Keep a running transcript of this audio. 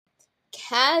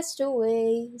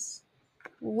Castaways.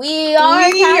 We are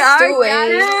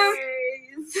castaways.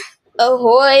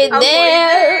 Ahoy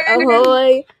there.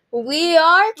 Ahoy. We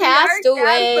are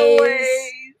castaways.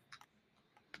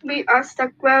 We are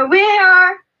stuck where we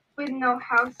are with no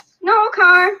house, no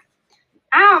car.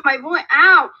 Ow, my voice.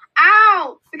 Ow.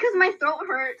 Ow. Because my throat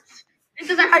hurts. It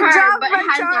doesn't hurt, but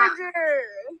it has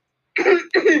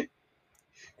that.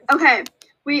 Okay.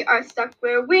 We are stuck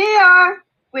where we are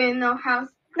with no house,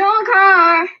 no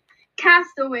car.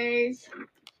 Castaways.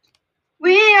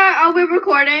 Are we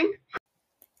recording?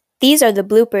 These are the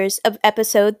bloopers of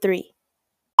episode 3.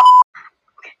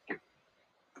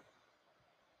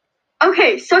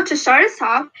 Okay, so to start us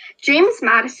off, James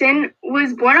Madison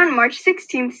was born on March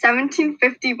 16th,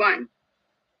 1751.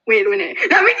 Wait a minute.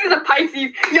 That means he's a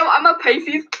Pisces. Yo, I'm a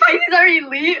Pisces. Pisces are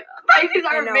elite. Pisces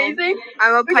are amazing.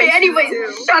 I'm a Pisces anyways,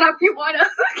 too. Shut up, you wanna.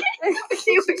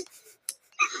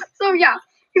 So yeah,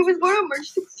 he was born on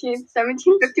March 16th,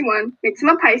 1751. Makes him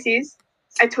a Pisces.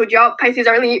 I told y'all, Pisces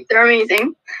are elite. They're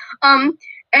amazing. And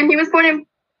he was born in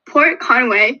Port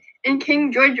Conway in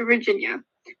King George, Virginia.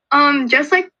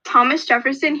 Just like Thomas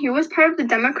Jefferson, he was part of the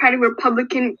Democratic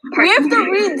Republican Party. We have to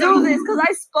redo this because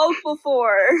I spoke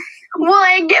before. Well,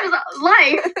 it gives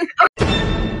life.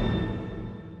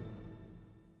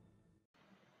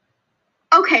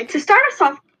 Okay, to start us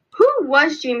off, who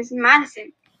was James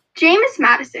Madison? James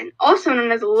Madison, also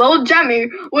known as Lil Jemmy,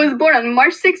 was born on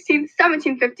March 16,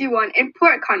 1751 in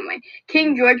Port Conway,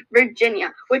 King George,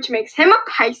 Virginia, which makes him a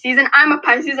Pisces, and I'm a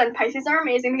Pisces, and Pisces are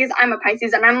amazing because I'm a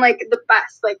Pisces, and I'm, like, the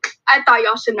best. Like, I thought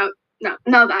y'all should know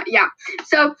that, yeah.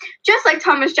 So, just like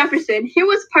Thomas Jefferson, he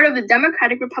was part of the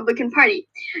Democratic Republican Party.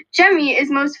 Jemmy is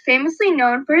most famously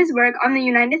known for his work on the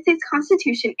United States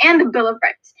Constitution and the Bill of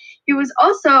Rights. He was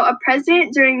also a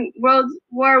president during World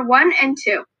War I and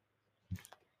II.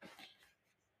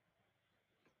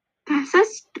 That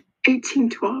says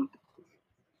 1812.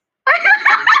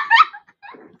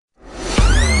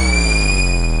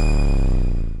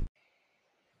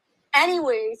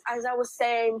 Anyways, as I was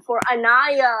saying, before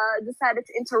Anaya decided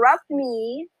to interrupt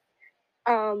me,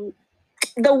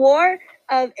 the War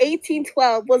of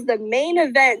 1812 was the main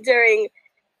event during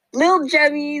Lil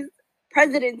Jemmy's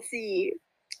presidency.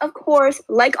 Of course,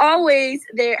 like always,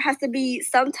 there has to be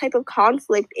some type of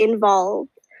conflict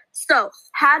involved. So,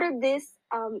 how did this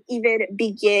even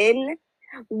begin?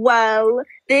 Well,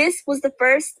 this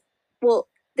first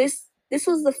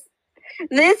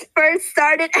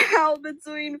started out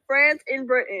between France and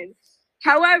Britain.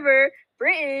 However,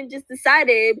 Britain just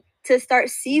decided to start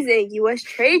seizing U.S.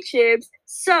 trade ships,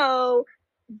 so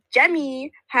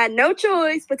Jemmy had no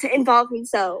choice but to involve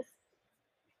himself.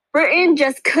 Britain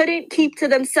just couldn't keep to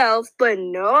themselves, but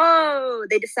no,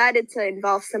 they decided to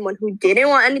involve someone who didn't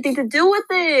want anything to do with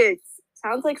it.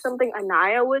 Sounds like something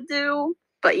Anaya would do,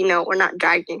 but we're not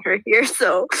dragging her here,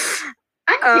 so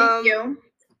I hate you.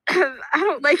 I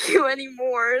don't like you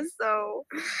anymore, so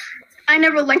I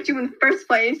never liked you in the first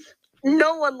place.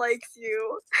 No one likes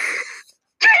you.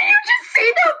 Can you just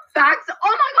say the facts? Oh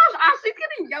my gosh, Ashley's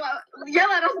gonna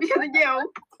yell at us because of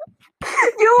you.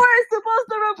 You weren't supposed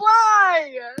to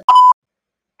reply!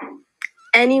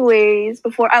 Anyways,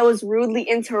 before I was rudely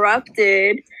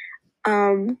interrupted,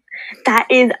 that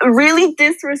is really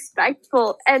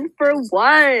disrespectful. And for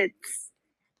what?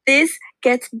 This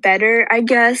gets better, I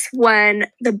guess, when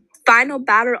the final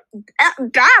battle of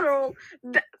the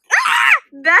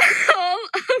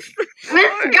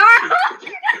Miss Girl!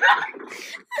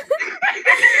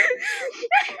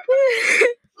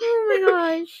 Oh my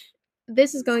gosh.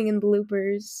 This is going in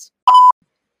bloopers.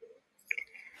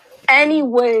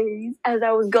 Anyways, as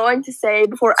I was going to say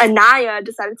before Anaya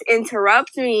decided to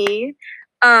interrupt me,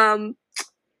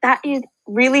 that is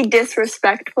really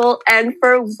disrespectful. And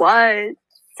for what?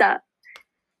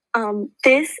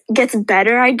 This gets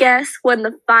better, I guess, when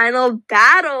the final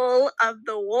battle of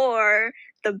the war,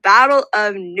 the Battle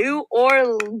of New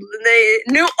Orleans.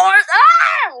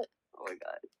 Ah! Oh my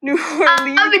God, New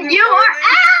Orleans.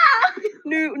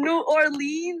 New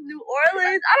Orleans.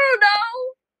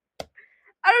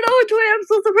 I don't know which way I'm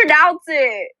supposed to pronounce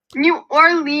it. New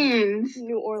Orleans. See,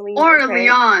 you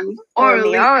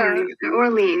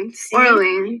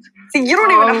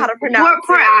don't even know how to pronounce it.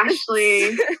 Poor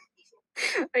Ashley.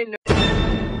 I know.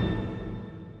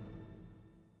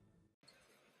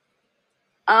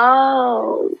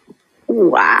 Oh,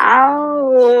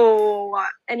 wow.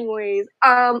 Anyways,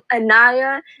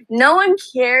 Anaya, no one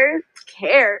cares.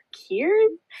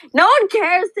 No one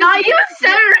cares. Not you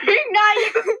stuttering.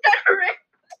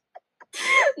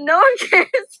 No one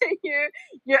cares to hear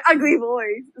your ugly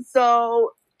voice.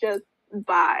 So just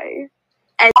bye.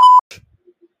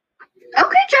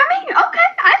 Okay, Jemmy. Okay.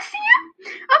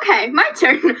 Okay, my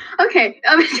turn. Okay,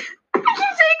 I keep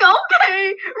saying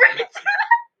okay. Right.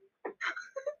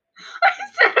 I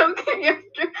said okay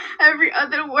after every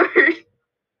other word.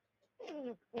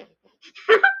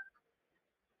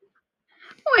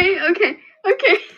 Wait, okay.